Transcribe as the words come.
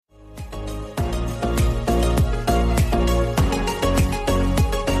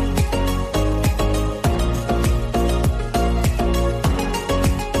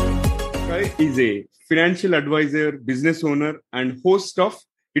a financial advisor, business owner, and host of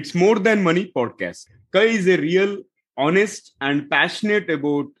It's More Than Money podcast. Kai is a real, honest, and passionate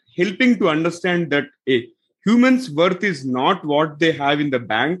about helping to understand that a human's worth is not what they have in the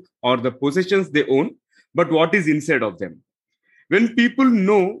bank or the possessions they own, but what is inside of them. When people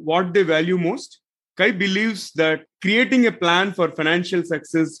know what they value most, Kai believes that creating a plan for financial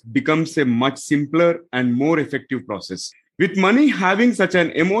success becomes a much simpler and more effective process. With money having such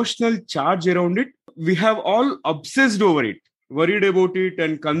an emotional charge around it, we have all obsessed over it, worried about it,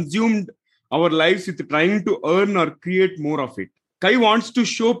 and consumed our lives with trying to earn or create more of it. Kai wants to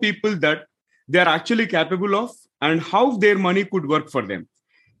show people that they are actually capable of and how their money could work for them.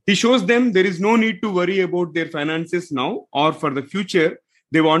 He shows them there is no need to worry about their finances now or for the future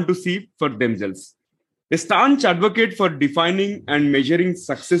they want to see for themselves. A staunch advocate for defining and measuring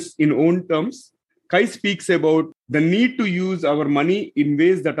success in own terms, Kai speaks about the need to use our money in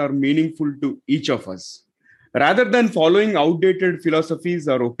ways that are meaningful to each of us. Rather than following outdated philosophies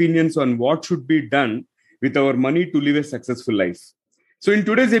or opinions on what should be done with our money to live a successful life. So in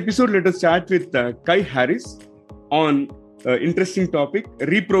today's episode, let us chat with Kai Harris on interesting topic,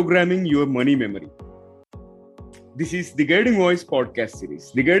 reprogramming your money memory. This is the Guiding Voice podcast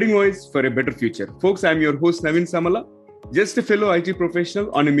series, The Guiding Voice for a Better Future. Folks, I'm your host, Navin Samala, just a fellow IT professional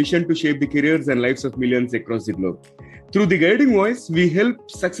on a mission to shape the careers and lives of millions across the globe. Through The Guiding Voice, we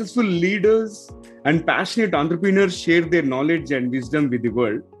help successful leaders and passionate entrepreneurs share their knowledge and wisdom with the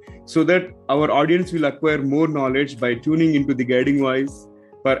world so that our audience will acquire more knowledge by tuning into The Guiding Voice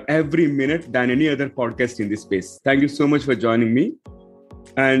for every minute than any other podcast in this space. Thank you so much for joining me.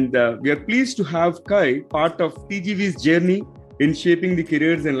 And we are pleased to have Kai part of TGV's journey in shaping the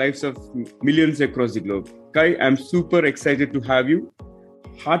careers and lives of millions across the globe. Kai, I'm super excited to have you.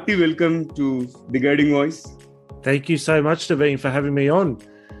 Hearty welcome to The Guiding Voice. Thank you so much, Naveen, for having me on.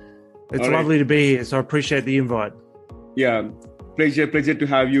 It's lovely to be here, so I appreciate the invite. Yeah, pleasure to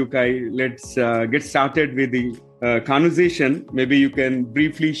have you, Kai. Let's get started with the conversation. Maybe you can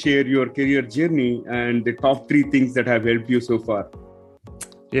briefly share your career journey and the top 3 things that have helped you so far.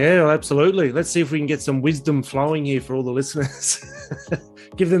 Yeah, absolutely. Let's see if we can get some wisdom flowing here for all the listeners.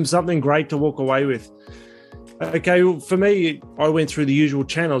 Give them something great to walk away with. Okay, well, for me, I went through the usual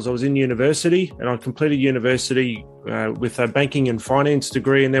channels. I was in university and I completed university with a banking and finance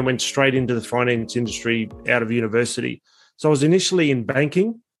degree and then went straight into the finance industry out of university. So I was initially in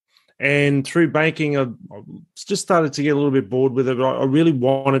banking, and through banking, I just started to get a little bit bored with it. I really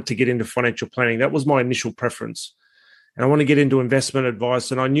wanted to get into financial planning. That was my initial preference. And I want to get into investment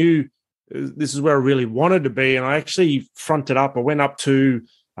advice. And I knew this is where I really wanted to be. And I actually fronted up. I went up to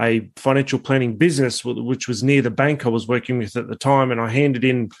a financial planning business, which was near the bank I was working with at the time. And I handed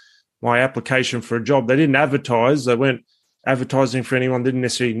in my application for a job. They didn't advertise. They weren't advertising for anyone, didn't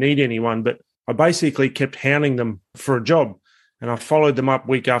necessarily need anyone. But I basically kept hounding them for a job. And I followed them up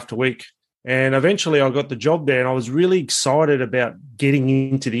week after week. And eventually I got the job there, and I was really excited about getting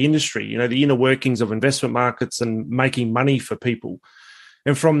into the industry, you know, the inner workings of investment markets and making money for people.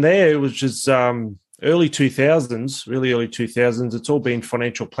 And from there, it was just early 2000s, really early 2000s, it's all been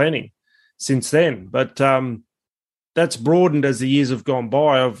financial planning since then. But that's broadened as the years have gone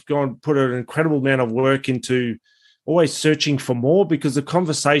by. I've put an incredible amount of work into always searching for more, because the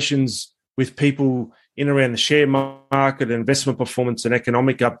conversations with people in around the share market, investment performance and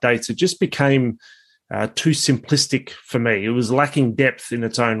economic updates, it just became too simplistic for me. It was lacking depth in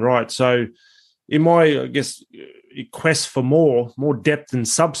its own right. So in my, quest for more depth and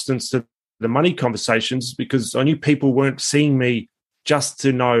substance to the money conversations, because I knew people weren't seeing me just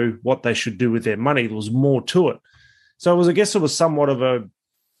to know what they should do with their money. There was more to it. So it was somewhat of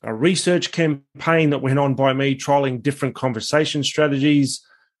a research campaign that went on by me, trialing different conversation strategies.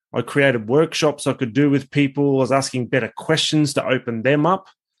 I created workshops I could do with people. I was asking better questions to open them up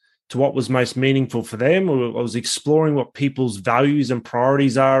to what was most meaningful for them. I was exploring what people's values and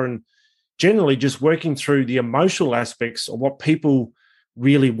priorities are, and generally just working through the emotional aspects of what people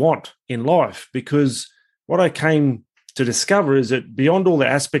really want in life. Because what I came to discover is that beyond all the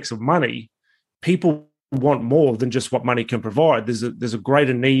aspects of money, people want more than just what money can provide. There's a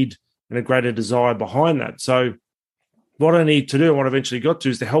greater need and a greater desire behind that. So what I need to do and what I eventually got to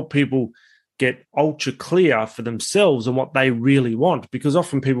is to help people get ultra clear for themselves on what they really want. Because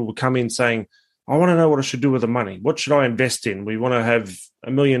often people will come in saying, I want to know what I should do with the money. What should I invest in? We want to have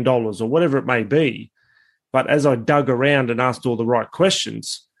 $1 million or whatever it may be. But as I dug around and asked all the right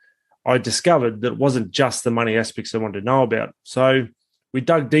questions, I discovered that it wasn't just the money aspects I wanted to know about. So we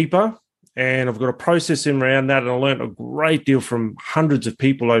dug deeper, and I've got a process in around that. And I learned a great deal from hundreds of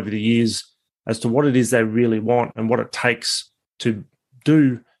people over the years as to what it is they really want and what it takes to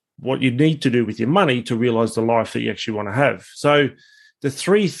do what you need to do with your money to realize the life that you actually want to have. So the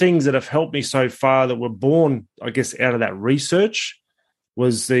three things that have helped me so far that were born, I guess, out of that research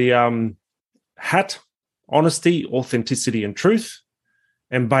was the HAT, honesty, authenticity, and truth,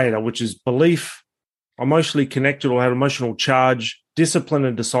 and beta, which is belief, emotionally connected or have emotional charge, discipline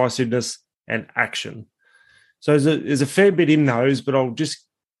and decisiveness, and action. So there's a fair bit in those, but I'll just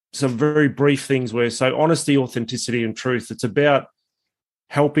some very brief things where, so honesty, authenticity, and truth, it's about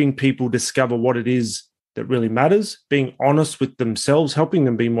helping people discover what it is that really matters, being honest with themselves, helping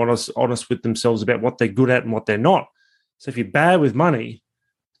them be honest with themselves about what they're good at and what they're not. So if you're bad with money,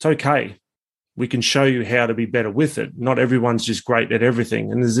 it's okay. We can show you how to be better with it. Not everyone's just great at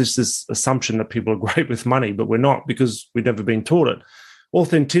everything. And there's this assumption that people are great with money, but we're not because we've never been taught it.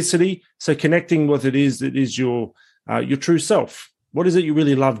 Authenticity, so connecting with it is your true self. What is it you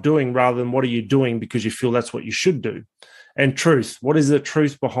really love doing rather than what are you doing because you feel that's what you should do? And truth, what is the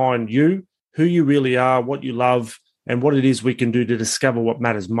truth behind you, who you really are, what you love, and what it is we can do to discover what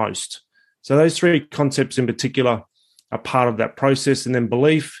matters most. So those three concepts in particular are part of that process. And then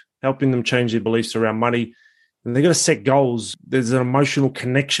belief, helping them change their beliefs around money. And they've got to set goals. There's an emotional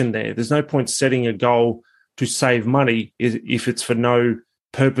connection there. There's no point setting a goal to save money if it's for no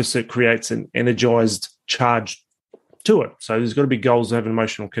purpose that creates an energized charge to it. So there's got to be goals that have an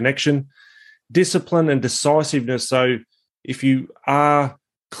emotional connection. Discipline and decisiveness. So if you are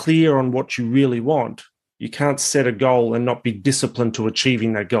clear on what you really want, you can't set a goal and not be disciplined to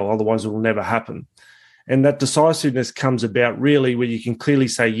achieving that goal. Otherwise, it will never happen. And that decisiveness comes about really where you can clearly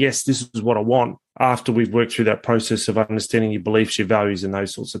say, yes, this is what I want after we've worked through that process of understanding your beliefs, your values, and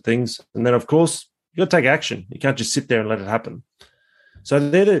those sorts of things. And then, of course, you've got to take action. You can't just sit there and let it happen. So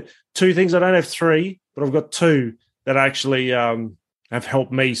they're the two things. I don't have three, but I've got two that actually have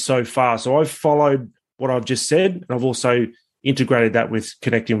helped me so far. So I've followed what I've just said, and I've also integrated that with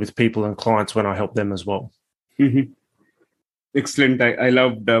connecting with people and clients when I help them as well. Mm-hmm. Excellent. I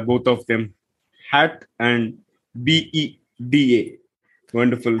loved both of them. HAT and BEDA.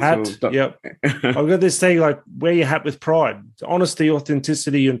 Wonderful. HAT, yep. I've got this thing like wear your hat with pride. Honesty,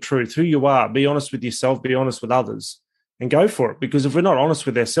 authenticity, and truth. Who you are. Be honest with yourself. Be honest with others. And go for it. Because if we're not honest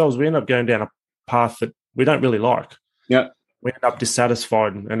with ourselves, we end up going down a path that we don't really like. Yeah. We end up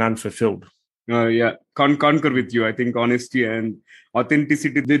dissatisfied and unfulfilled. Yeah. Concur with you. I think honesty and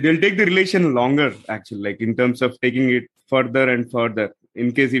authenticity, they'll take the relation longer, actually, like in terms of taking it further and further.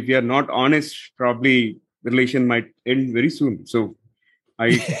 In case if you are not honest, probably the relation might end very soon. So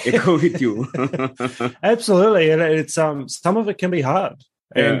I echo with you. Absolutely. And it's some of it can be hard.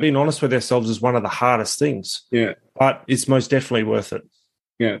 And being honest with ourselves is one of the hardest things. Yeah. But it's most definitely worth it.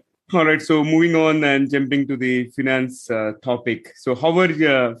 Yeah. All right. So moving on and jumping to the finance topic. So how were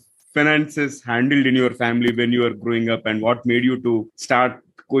your finances handled in your family when you were growing up, and what made you to start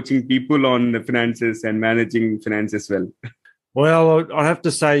coaching people on the finances and managing finances well? Well, I have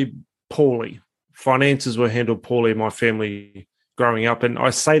to say poorly. Finances were handled poorly in my family growing up. And I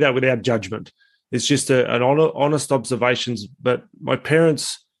say that without judgment. It's just an honest observations. But my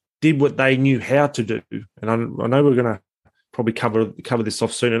parents did what they knew how to do. And I know we're going to probably cover this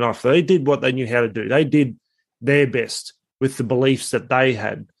off soon enough. They did what they knew how to do. They did their best with the beliefs that they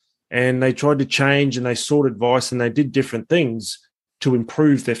had. And they tried to change and they sought advice and they did different things to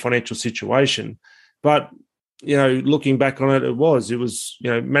improve their financial situation. But, looking back on it, it was,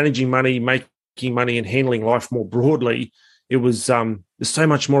 managing money, making money and handling life more broadly. It was, there's so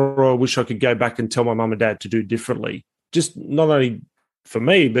much more I wish I could go back and tell my mum and dad to do differently. Just not only for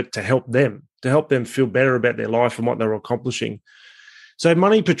me, but to help them feel better about their life and what they were accomplishing. So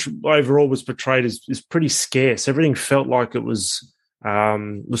money overall was portrayed as pretty scarce. Everything felt like it was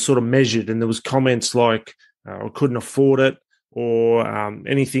sort of measured, and there was comments like I couldn't afford it, or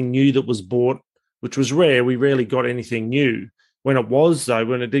anything new that was bought, which was rare. We rarely got anything new. When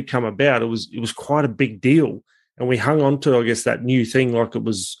it did come about, it was quite a big deal, and we hung on to, I guess, that new thing like it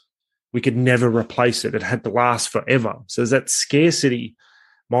was. We could never replace it. It had to last forever. So there's that scarcity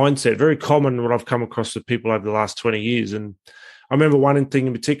mindset, very common what I've come across with people over the last 20 years. And I remember one thing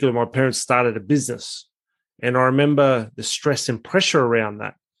in particular, my parents started a business. And I remember the stress and pressure around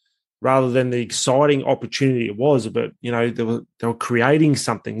that rather than the exciting opportunity it was. But, they were creating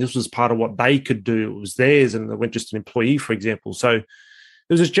something. This was part of what they could do. It was theirs, and they weren't just an employee, for example. So there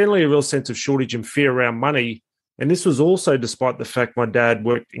was just generally a real sense of shortage and fear around money. And this was also despite the fact my dad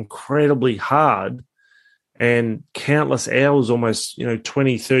worked incredibly hard and countless hours, almost,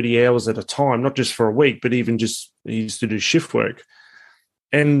 20, 30 hours at a time, not just for a week, but even just he used to do shift work.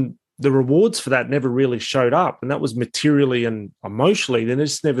 And the rewards for that never really showed up. And that was materially and emotionally. Then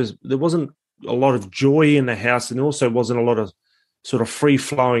there wasn't a lot of joy in the house. And there also wasn't a lot of sort of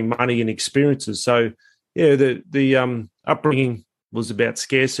free-flowing money and experiences. So, yeah, the upbringing was about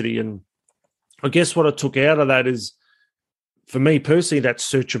scarcity. And I guess what I took out of that is, for me personally, that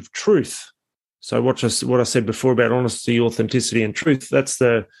search of truth. So what I said before about honesty, authenticity, and truth, that's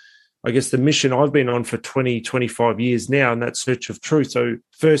the mission I've been on for 20, 25 years now, and that search of truth. So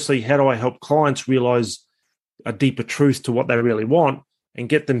firstly, how do I help clients realize a deeper truth to what they really want and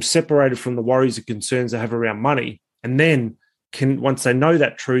get them separated from the worries and concerns they have around money? And then once they know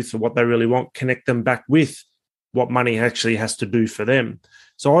that truth of what they really want, connect them back with what money actually has to do for them.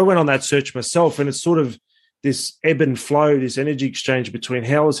 So I went on that search myself, and it's sort of this ebb and flow, this energy exchange between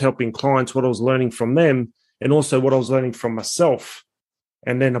how I was helping clients, what I was learning from them, and also what I was learning from myself,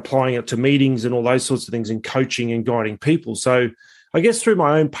 and then applying it to meetings and all those sorts of things, and coaching and guiding people. So I guess through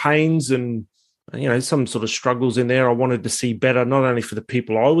my own pains and, some sort of struggles in there, I wanted to see better, not only for the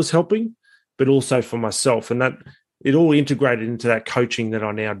people I was helping, but also for myself. And that it all integrated into that coaching that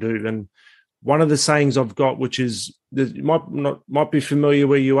I now do. And one of the sayings I've got, which is, you might be familiar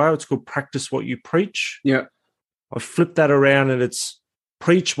where you are, it's called practice what you preach. Yeah. I flipped that around, and it's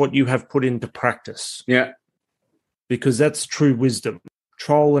preach what you have put into practice. Yeah. Because that's true wisdom.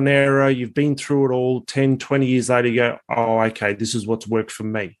 Trial and error, you've been through it all, 10, 20 years later, you go, oh, okay, this is what's worked for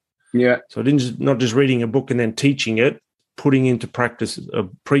me. Yeah. So not just reading a book and then teaching it, putting into practice,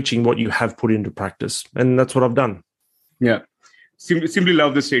 preaching what you have put into practice. And that's what I've done. Yeah. Simply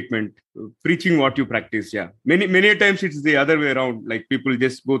love the statement, preaching what you practice. Yeah. Many times it's the other way around. Like people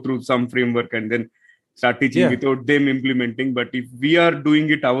just go through some framework and then start teaching without them implementing. But if we are doing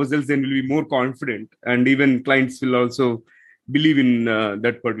it ourselves, then we'll be more confident. And even clients will also believe in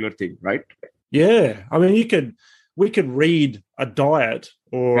that particular thing, right? Yeah. I mean, we could read a diet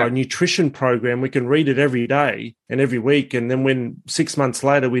or a nutrition program. We can read it every day and every week. And then when 6 months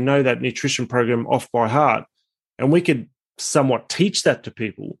later, we know that nutrition program off by heart, and we could somewhat teach that to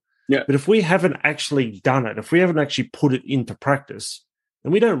people. Yeah. But if we haven't actually done it, if we haven't actually put it into practice,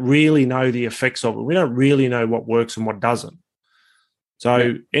 then we don't really know the effects of it. We don't really know what works and what doesn't.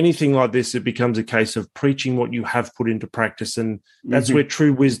 So anything like this, it becomes a case of preaching what you have put into practice. And that's where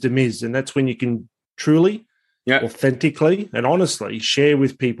true wisdom is. And that's when you can truly, authentically, and honestly share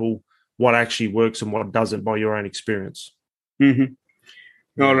with people what actually works and what doesn't by your own experience.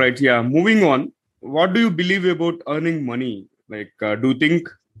 Mm-hmm. All right. Yeah. Moving on. What do you believe about earning money? Like, do you think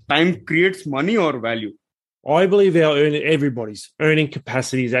time creates money or value? I believe everybody's earning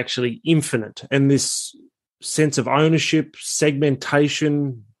capacity is actually infinite. And this sense of ownership,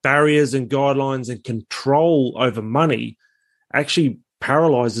 segmentation, barriers and guidelines and control over money actually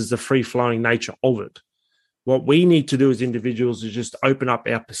paralyzes the free-flowing nature of it. What we need to do as individuals is just open up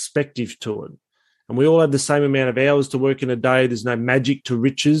our perspective to it. And we all have the same amount of hours to work in a day. There's no magic to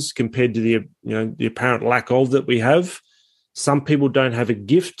riches compared to the apparent lack of that we have. Some people don't have a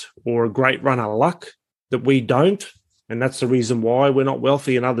gift or a great run of luck that we don't. And that's the reason why we're not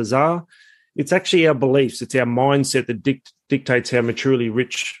wealthy and others are. It's actually our beliefs. It's our mindset that dictates how materially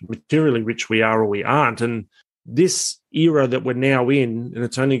rich we are or we aren't. And this era that we're now in, and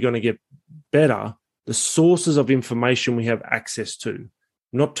it's only going to get better, the sources of information we have access to. I'm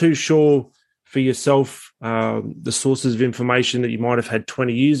not too sure for yourself, the sources of information that you might have had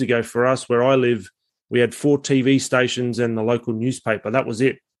 20 years ago. For us, where I live, we had 4 TV stations and the local newspaper. That was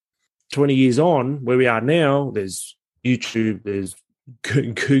it. 20 years on, where we are now, there's YouTube, there's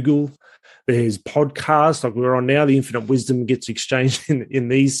Google, there's podcasts like we're on now. The infinite wisdom gets exchanged in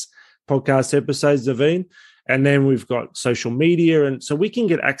these podcast episodes, Daveen. And then we've got social media. And so we can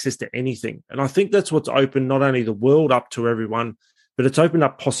get access to anything. And I think that's what's opened not only the world up to everyone, but it's opened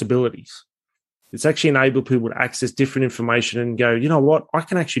up possibilities. It's actually enabled people to access different information and go, you know what, I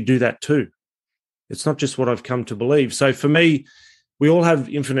can actually do that too. It's not just what I've come to believe. So for me, we all have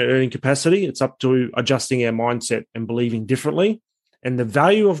infinite earning capacity. It's up to adjusting our mindset and believing differently. And the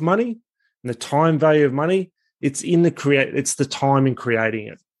value of money and the time value of money, it's the time in creating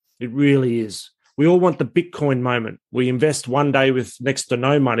it. It really is. We all want the Bitcoin moment. We invest one day with next to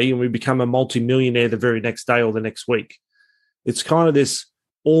no money and we become a multimillionaire the very next day or the next week. It's kind of this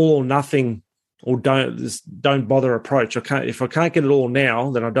all or nothing or don't bother approach. If I can't get it all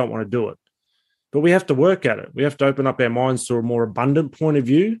now, then I don't want to do it. But we have to work at it. We have to open up our minds to a more abundant point of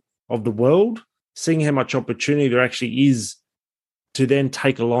view of the world, seeing how much opportunity there actually is to then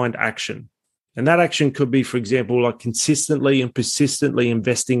take aligned action. And that action could be, for example, like consistently and persistently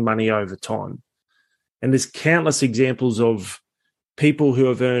investing money over time. And there's countless examples of people who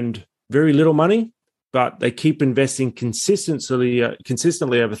have earned very little money, but they keep investing consistently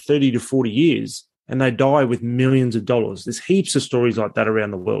over 30 to 40 years, and they die with millions of dollars. There's heaps of stories like that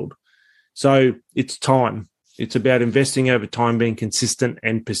around the world. So it's time. It's about investing over time, being consistent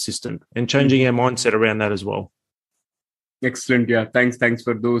and persistent, and changing our mindset around that as well. Excellent. Yeah. Thanks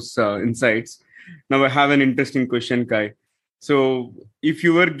for those insights. Now I have an interesting question, Kai. So if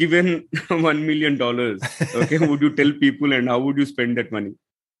you were given $1 million, okay, would you tell people and how would you spend that money?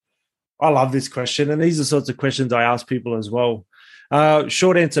 I love this question. And these are sorts of questions I ask people as well.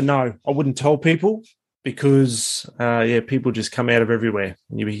 Short answer, no. I wouldn't tell people because, people just come out of everywhere.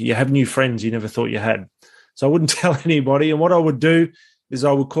 You have new friends you never thought you had. So I wouldn't tell anybody. And what I would do is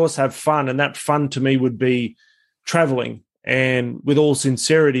I would, of course, have fun. And that fun to me would be traveling. And with all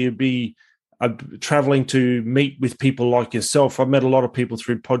sincerity, it'd be traveling to meet with people like yourself. I've met a lot of people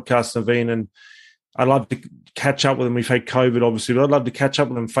through podcasts, Naveen, and I'd love to catch up with them. We've had COVID, obviously, but I'd love to catch up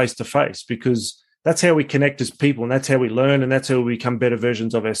with them face to face because that's how we connect as people and that's how we learn and that's how we become better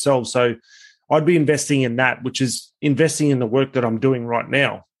versions of ourselves. So I'd be investing in that, which is investing in the work that I'm doing right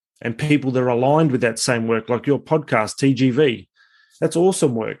now and people that are aligned with that same work, like your podcast, TGV. That's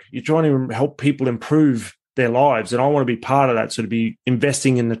awesome work. You're trying to help people improve their lives, and I want to be part of that. So to be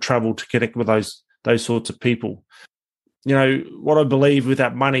investing in the travel to connect with those sorts of people. You know, what I believe with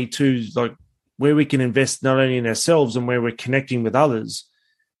that money too is like where we can invest not only in ourselves and where we're connecting with others,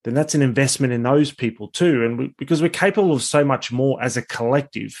 then that's an investment in those people too. And because we're capable of so much more as a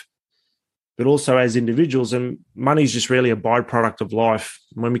collective, but also as individuals, and money is just really a byproduct of life.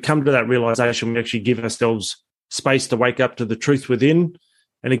 When we come to that realization, we actually give ourselves space to wake up to the truth within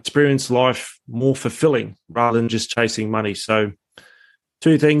and experience life more fulfilling rather than just chasing money. So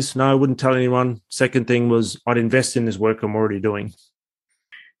 2 things, no, I wouldn't tell anyone. Second thing was I'd invest in this work I'm already doing.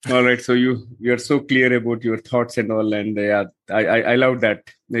 All right. So you're so clear about your thoughts and all. And I love that.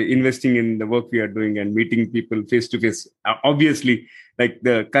 Investing in the work we are doing and meeting people face to face. Obviously, like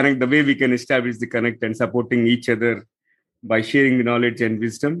the way we can establish the connect and supporting each other by sharing the knowledge and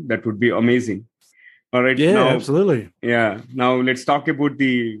wisdom, that would be amazing. All right. Yeah, absolutely. Yeah. Now let's talk about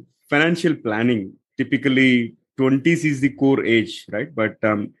the financial planning. Typically, 20s is the core age, right? But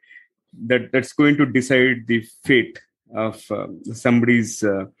that's going to decide the fate of somebody's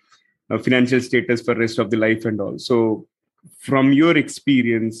financial status for the rest of the life and all. So from your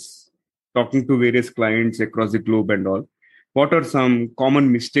experience, talking to various clients across the globe and all, what are some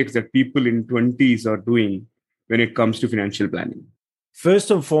common mistakes that people in 20s are doing when it comes to financial planning?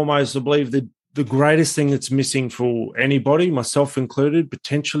 First and foremost, I believe that the greatest thing that's missing for anybody, myself included,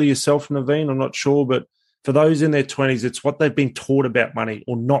 potentially yourself, Naveen, I'm not sure, but for those in their 20s, it's what they've been taught about money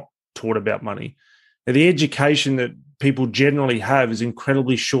or not taught about money. Now, the education that people generally have is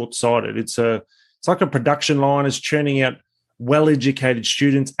incredibly short-sighted. It's like a production line is churning out well-educated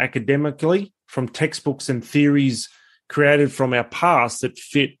students academically from textbooks and theories created from our past that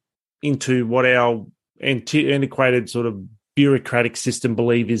fit into what our antiquated sort of bureaucratic system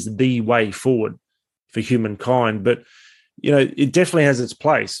believe is the way forward for humankind. But, you know, it definitely has its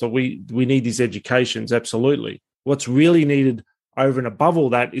place. So we need these educations, absolutely. What's really needed over and above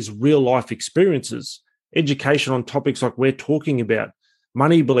all that is real life experiences, education on topics like we're talking about,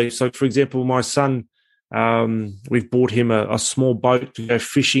 money beliefs. So, for example, my son, we've bought him a small boat to go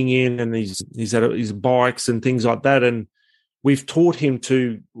fishing in, and he's had his bikes and things like that. And we've taught him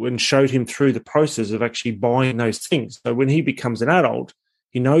and showed him through the process of actually buying those things. So when he becomes an adult,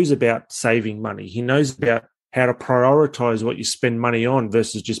 he knows about saving money. He knows about how to prioritize what you spend money on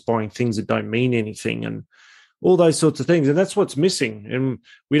versus just buying things that don't mean anything and all those sorts of things. And that's what's missing. And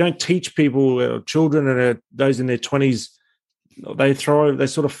we don't teach people, children and those in their 20s, they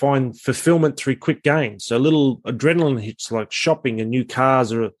sort of find fulfillment through quick gains. So little adrenaline hits like shopping and new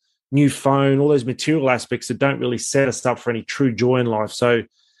cars or a new phone, all those material aspects that don't really set us up for any true joy in life. So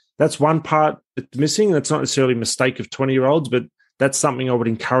that's one part that's missing. That's not necessarily a mistake of 20-year-olds, but that's something I would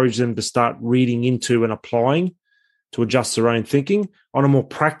encourage them to start reading into and applying to adjust their own thinking. On a more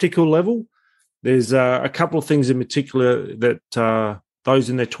practical level, there's a couple of things in particular that those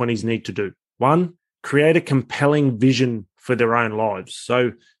in their 20s need to do. One, create a compelling vision for their own lives.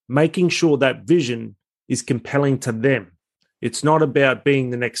 So making sure that vision is compelling to them. It's not about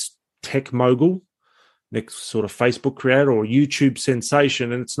being the next tech mogul, next sort of Facebook creator or YouTube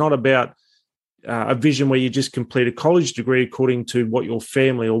sensation. And it's not about a vision where you just complete a college degree according to what your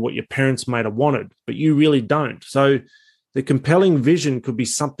family or what your parents might have wanted, but you really don't. So the compelling vision could be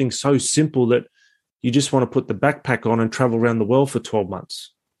something so simple that you just want to put the backpack on and travel around the world for 12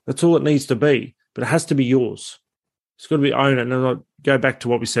 months. That's all it needs to be, but it has to be yours. It's got to be owned. And then I'll go back to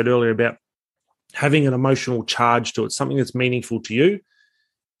what we said earlier about having an emotional charge to it, something that's meaningful to you.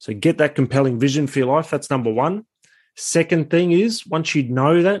 So get that compelling vision for your life. That's number one. Second thing is, once you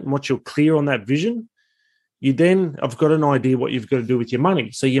know that and once you're clear on that vision, you then have got an idea what you've got to do with your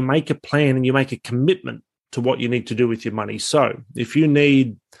money. So you make a plan and you make a commitment to what you need to do with your money. So if you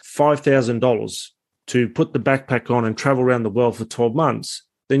need $5,000 to put the backpack on and travel around the world for 12 months,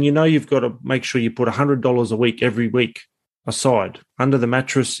 then you know you've got to make sure you put $100 a week every week aside under the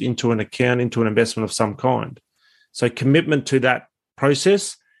mattress into an account, into an investment of some kind. So commitment to that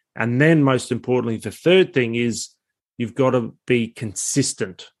process. And then most importantly, the third thing is you've got to be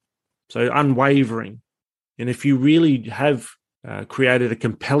consistent. So unwavering. And if you really have created a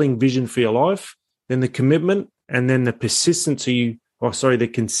compelling vision for your life, then the commitment and then the the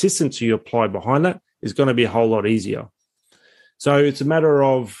consistency you apply behind that is going to be a whole lot easier. So it's a matter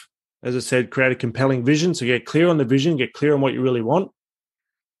of, as I said, create a compelling vision. So get clear on the vision, get clear on what you really want,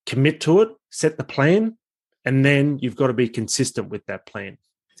 commit to it, set the plan, and then you've got to be consistent with that plan.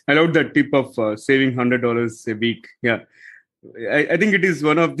 I love that tip of saving $100 a week. Yeah. I think it is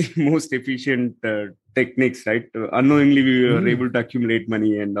one of the most efficient techniques, right? Unknowingly, we were able to accumulate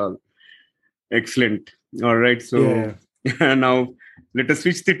money and all. Excellent. All right. So now let us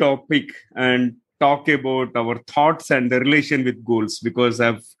switch the topic and talk about our thoughts and the relation with goals, because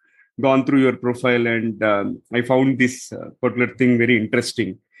I've gone through your profile and I found this particular thing very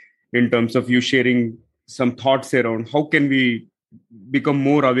interesting in terms of you sharing some thoughts around how can we become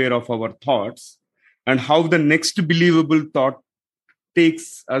more aware of our thoughts and how the next believable thought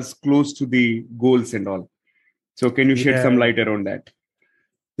takes us close to the goals and all. So can you shed some light around that?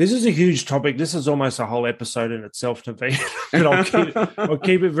 This is a huge topic. This is almost a whole episode in itself to be. But I'll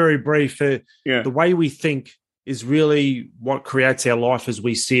keep it very brief. The way we think is really what creates our life as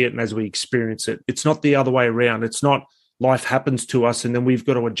we see it and as we experience it. It's not the other way around. It's not life happens to us and then we've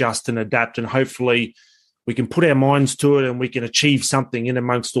got to adjust and adapt, and hopefully we can put our minds to it and we can achieve something in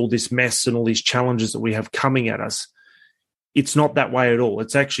amongst all this mess and all these challenges that we have coming at us. It's not that way at all.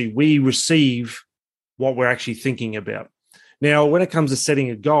 It's actually we receive what we're actually thinking about. Now, when it comes to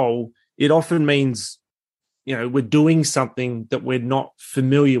setting a goal, it often means, we're doing something that we're not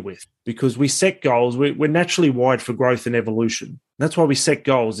familiar with, because we set goals. We're naturally wired for growth and evolution. That's why we set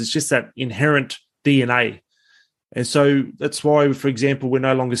goals. It's just that inherent DNA. And so that's why, for example, we're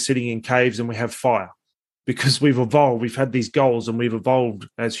no longer sitting in caves and we have fire, because we've evolved. We've had these goals and we've evolved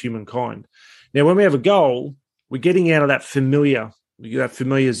as humankind. Now, when we have a goal, we're getting out of that familiar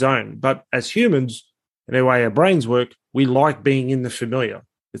zone. But as humans, and the way our brains work, we like being in the familiar.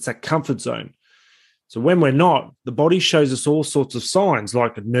 It's that comfort zone. So when we're not, the body shows us all sorts of signs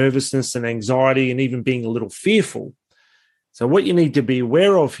like nervousness and anxiety and even being a little fearful. So what you need to be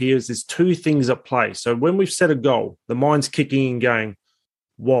aware of here is there's two things at play. So when we've set a goal, the mind's kicking in going,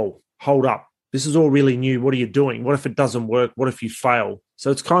 whoa, hold up. This is all really new. What are you doing? What if it doesn't work? What if you fail?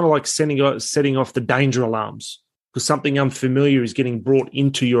 So it's kind of like setting off the danger alarms, because something unfamiliar is getting brought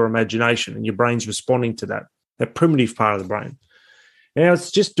into your imagination and your brain's responding to that primitive part of the brain. Now,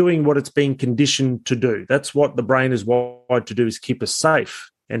 it's just doing what it's being conditioned to do. That's what the brain is wired to do, is keep us safe.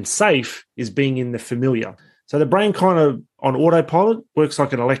 And safe is being in the familiar. So the brain kind of, on autopilot, works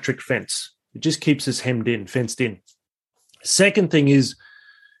like an electric fence. It just keeps us fenced in. Second thing is,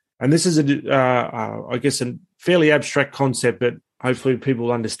 and this is, I guess, a fairly abstract concept, but hopefully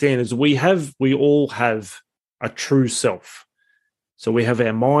people understand, is we all have a true self. So we have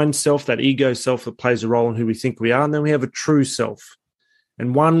our mind self, that ego self that plays a role in who we think we are, and then we have a true self,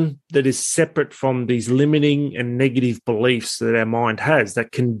 and one that is separate from these limiting and negative beliefs that our mind has,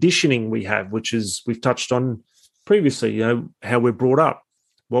 that conditioning we have, which is we've touched on previously, how we're brought up,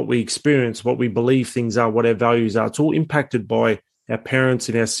 what we experience, what we believe things are, what our values are. It's all impacted by our parents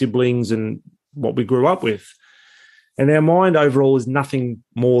and our siblings and what we grew up with. And our mind overall is nothing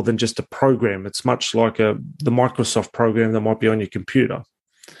more than just a program. It's much like the Microsoft program that might be on your computer.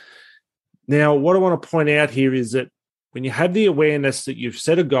 Now, what I want to point out here is that when you have the awareness that you've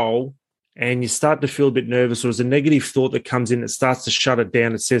set a goal and you start to feel a bit nervous, or there's a negative thought that comes in that starts to shut it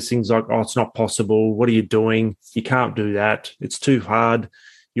down, it says things like, oh, it's not possible. What are you doing? You can't do that. It's too hard.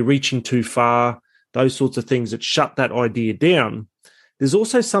 You're reaching too far. Those sorts of things that shut that idea down. There's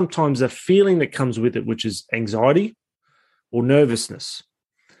also sometimes a feeling that comes with it, which is anxiety or nervousness.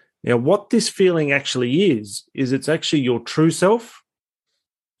 Now, what this feeling actually is it's actually your true self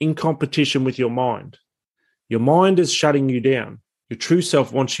in competition with your mind. Your mind is shutting you down. Your true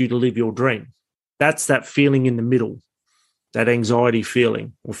self wants you to live your dream. That's that feeling in the middle, that anxiety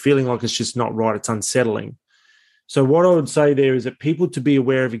feeling, or feeling like it's just not right, it's unsettling. So what I would say there is that people to be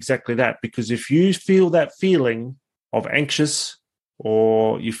aware of exactly that, because if you feel that feeling of anxious,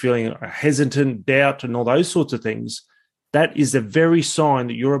 or you're feeling hesitant, doubt, and all those sorts of things, that is the very sign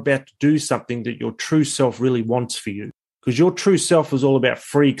that you're about to do something that your true self really wants for you. Because your true self is all about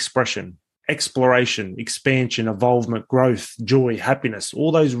free expression, exploration, expansion, evolvement, growth, joy, happiness,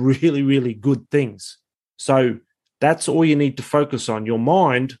 all those really, really good things. So that's all you need to focus on. Your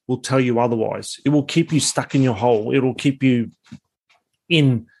mind will tell you otherwise. It will keep you stuck in your hole. It'll keep you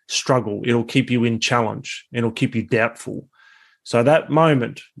in struggle. It'll keep you in challenge. It'll keep you doubtful. So that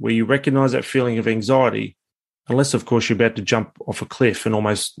moment where you recognize that feeling of anxiety, unless, of course, you're about to jump off a cliff and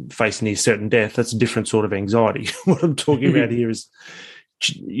almost face near certain death, that's a different sort of anxiety. What I'm talking about here is,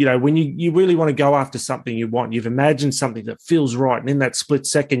 when you really want to go after something you want, you've imagined something that feels right, and in that split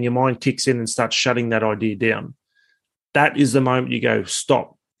second, your mind kicks in and starts shutting that idea down. That is the moment you go,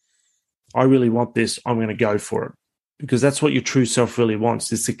 stop. I really want this. I'm going to go for it. Because that's what your true self really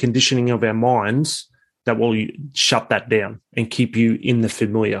wants. It's the conditioning of our minds that will shut that down and keep you in the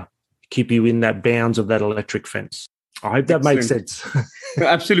familiar, keep you in that bounds of that electric fence. I hope that makes sense.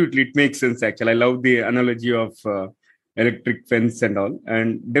 Absolutely. It makes sense, actually. I love the analogy of electric fence and all.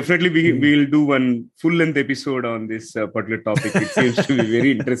 And definitely we'll do one full-length episode on this particular topic. It seems to be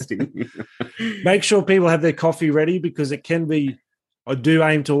very interesting. Make sure people have their coffee ready, because it can be, I do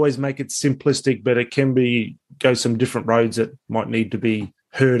aim to always make it simplistic, but it can go some different roads that might need to be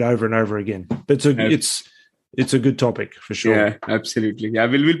heard over and over again. But it's a good topic for sure. Yeah, absolutely. Yeah,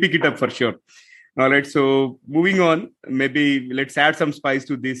 we'll pick it up for sure. All right. So moving on, maybe let's add some spice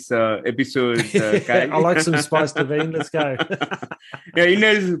to this episode. Kyle. I like some spice, Naveen. Let's go. Yeah,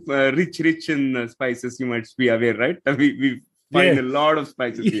 India is rich in spices. You might be aware, right? We find a lot of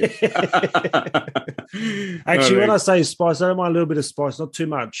spices here. Actually, when I say spice, I don't mind a little bit of spice, not too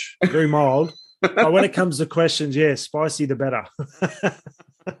much, very mild. But when it comes to questions, spicy the better.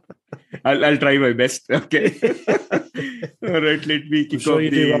 I'll try my best. Okay. All right. Let me kick off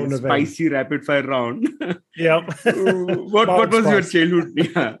the spicy rapid fire round. Yep. What was your childhood?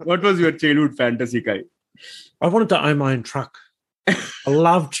 Yeah. What was your childhood fantasy, Kai? I wanted to own my own truck. I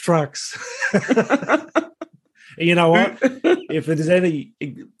loved trucks. You know what? If there's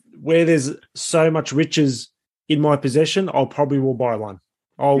where there's so much riches in my possession, I'll probably will buy one.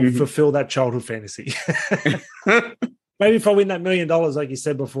 I'll fulfill that childhood fantasy. Maybe if I win that $1 million, like you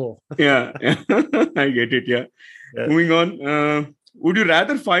said before. Yeah. I get it. Yeah. Moving on. Would you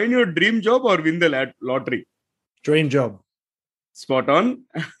rather find your dream job or win the lottery? Dream job. Spot on.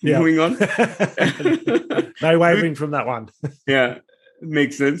 Yeah. Moving on. No wavering from that one. Yeah.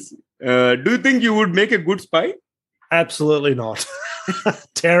 Makes sense. Do you think you would make a good spy? Absolutely not.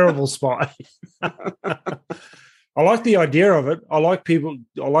 Terrible spy. I like the idea of it. I like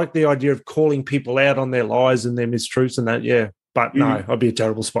the idea of calling people out on their lies and their mistruths and that, yeah. But no, I'd be a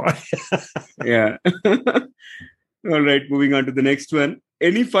terrible spy. Yeah. All right, moving on to the next one.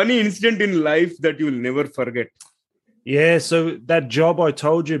 Any funny incident in life that you will never forget? Yeah, so that job I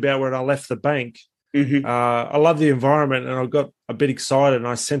told you about when I left the bank, I love the environment, and I got a bit excited, and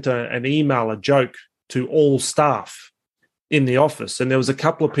I sent an email, a joke, to all staff in the office. And there was a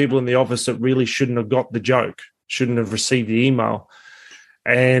couple of people in the office that really shouldn't have got the joke, shouldn't have received the email.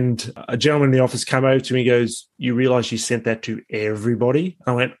 And a gentleman in the office came over to me and goes, "You realize you sent that to everybody?"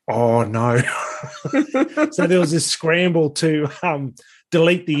 I went, "Oh, no." So there was this scramble to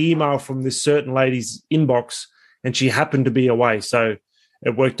delete the email from this certain lady's inbox, and she happened to be away. So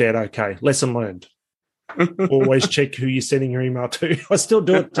it worked out okay. Lesson learned. Always check who you're sending your email to. I still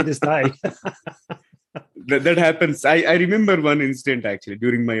do it to this day. That happens. I remember one incident, actually,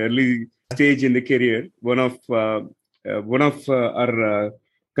 during my early stage in the career. One of our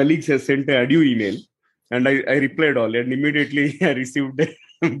colleagues has sent a adieu email, and I replied all, and immediately I received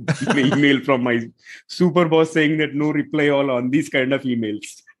an email from my super boss saying that no reply all on these kind of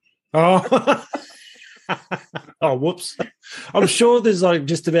emails. Oh, oh, whoops. I'm sure there's like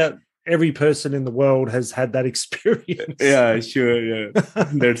just about every person in the world has had that experience. Yeah, sure. Yeah,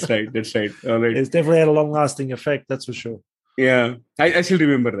 that's right. All right. It's definitely had a long-lasting effect. That's for sure. Yeah, I still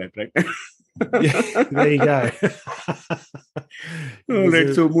remember that. Right. Yeah, there you go. All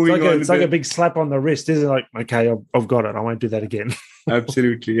right. So moving on. It's like a big slap on the wrist, isn't it? Like, okay, I've got it. I won't do that again.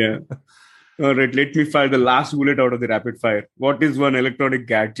 Absolutely. Yeah. All right. Let me fire the last bullet out of the rapid fire. What is one electronic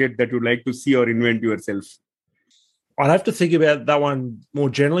gadget that you'd like to see or invent yourself? I'd have to think about that one more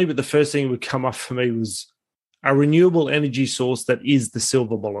generally, but the first thing that would come up for me was a renewable energy source that is the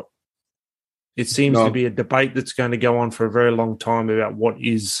silver bullet. It seems to be a debate that's going to go on for a very long time about what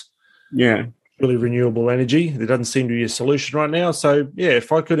is really renewable energy. There doesn't seem to be a solution right now. So, yeah,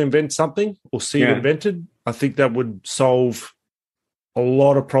 if I could invent something or see it invented, I think that would solve a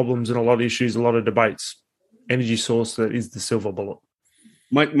lot of problems and a lot of issues, a lot of debates. Energy source that is the silver bullet.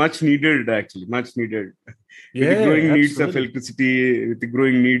 Much needed, actually. Much needed. Yeah, with the growing needs of electricity, with the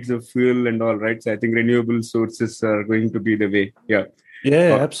growing needs of fuel and all, right? So I think renewable sources are going to be the way. Yeah.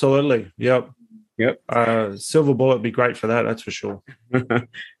 Yeah, absolutely. Yep. Yep. Silver bullet would be great for that. That's for sure.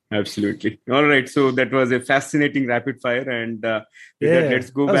 Absolutely. All right. So that was a fascinating rapid fire. And with that, let's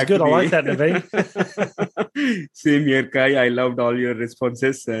go that was back good. to I like that, Naveen. Same here, Kai. I loved all your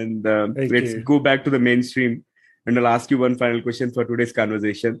responses. And Thank let's you. go back to the mainstream. And I'll ask you one final question for today's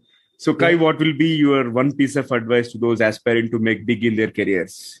conversation. So, Kai, Yeah. what will be your one piece of advice to those aspiring to make big in their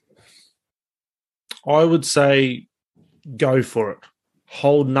careers? I would say go for it.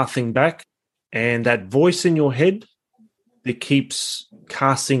 Hold nothing back. And that voice in your head that keeps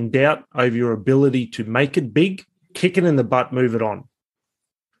casting doubt over your ability to make it big, kick it in the butt, move it on.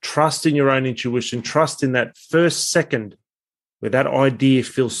 Trust in your own intuition. Trust in that first second where that idea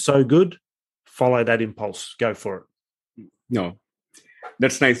feels so good. Follow that impulse. Go for it. No,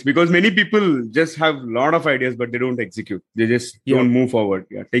 that's nice, because many people just have a lot of ideas, but they don't execute. They just don't move forward.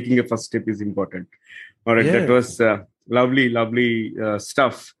 Yeah, taking a first step is important. All right, that was lovely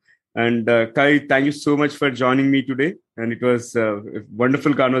stuff. And Kai, thank you so much for joining me today. And it was a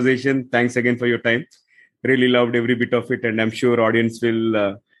wonderful conversation. Thanks again for your time. Really loved every bit of it. And I'm sure audience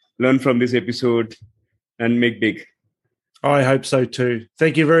will learn from this episode and make big. I hope so too.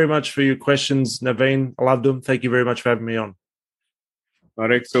 Thank you very much for your questions, Naveen. I loved them. Thank you very much for having me on. All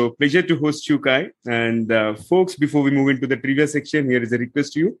right. So pleasure to host you, Kai. And folks, before we move into the trivia section, here is a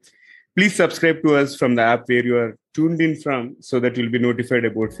request to you. Please subscribe to us from the app where you are tuned in from, so that you'll be notified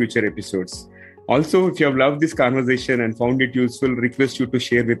about future episodes. Also, if you have loved this conversation and found it useful, request you to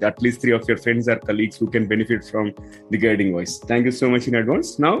share with at least 3 of your friends or colleagues who can benefit from the guiding voice. Thank you so much in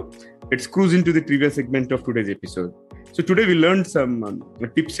advance. Now, let's cruise into the trivia segment of today's episode. So today we learned some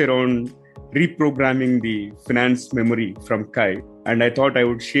tips around reprogramming the finance memory from Kai. And I thought I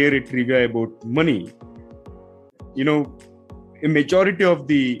would share a trivia about money. You know, a majority of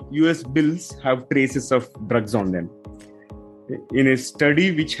the US bills have traces of drugs on them. In a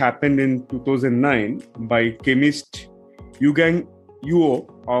study which happened in 2009 by chemist Yugang Yuo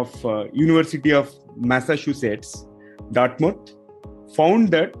of University of Massachusetts, Dartmouth,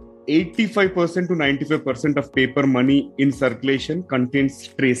 found that 85% to 95% of paper money in circulation contains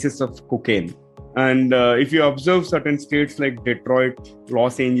traces of cocaine. And if you observe certain states like Detroit,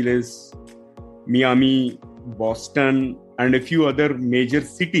 Los Angeles, Miami, Boston, and a few other major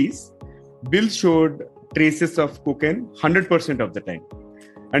cities, bills showed traces of cocaine 100% of the time.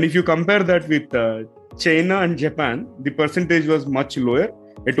 And if you compare that with China and Japan, the percentage was much lower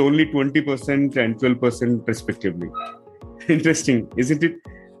at only 20% and 12% respectively. Interesting, isn't it?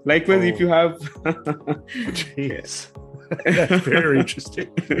 Likewise, if you have... Jeez. That's very interesting.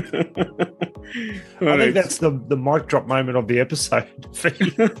 I think that's the mic drop moment of the episode.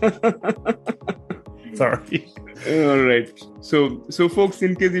 Sorry. All right. So folks,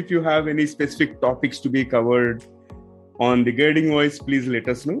 in case if you have any specific topics to be covered on the guiding voice, please let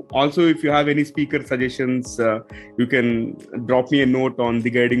us know. Also, if you have any speaker suggestions, you can drop me a note on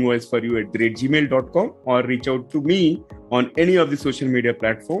theguidingvoiceforyou@gmail.com or reach out to me on any of the social media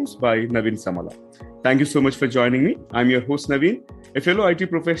platforms by Naveen Samala. Thank you so much for joining me. I'm your host, Naveen, a fellow IT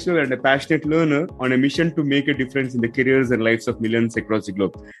professional and a passionate learner on a mission to make a difference in the careers and lives of millions across the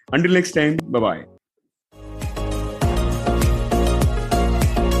globe. Until next time, bye-bye.